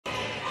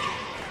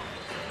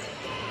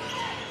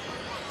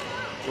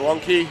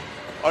Nuangki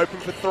open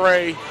for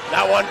three.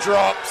 That one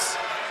drops.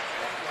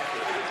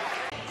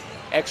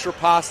 Extra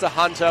pass to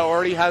Hunter.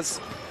 Already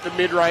has the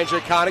mid-ranger.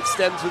 Can't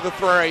extend to the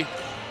three.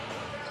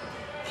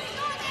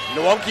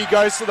 Nuangki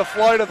goes to the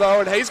floater though,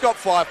 and he's got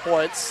 5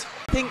 points.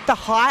 I think the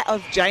height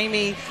of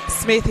Jamie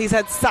Smith, he's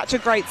had such a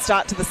great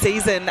start to the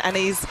season, and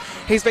he's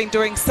been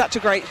doing such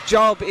a great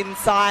job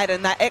inside,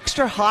 and that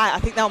extra height, I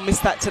think they'll miss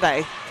that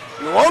today.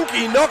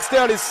 Nuangki knocks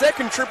down his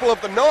second triple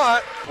of the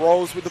night.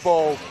 Rolls with the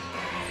ball.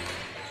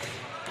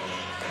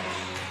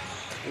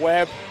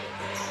 Webb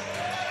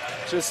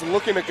just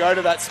looking to go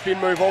to that spin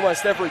move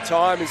almost every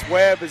time is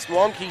Webb, as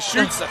Nuangki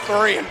shoots a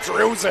three and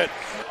drills it.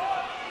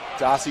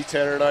 Darcy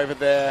turning over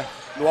there.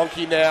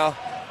 Nuangki now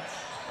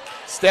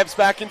steps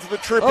back into the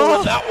triple,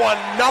 and that one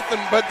nothing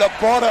but the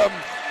bottom.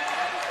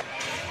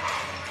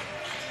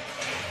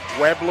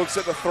 Webb looks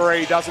at the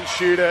three, doesn't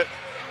shoot it.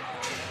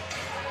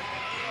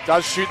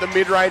 Does shoot the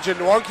mid-range, and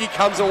Nuangki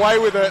comes away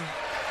with it.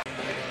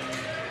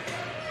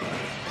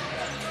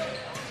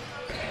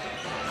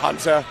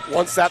 Hunter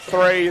wants that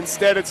three,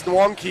 instead it's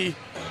Nuangki,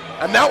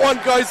 and that one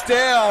goes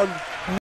down.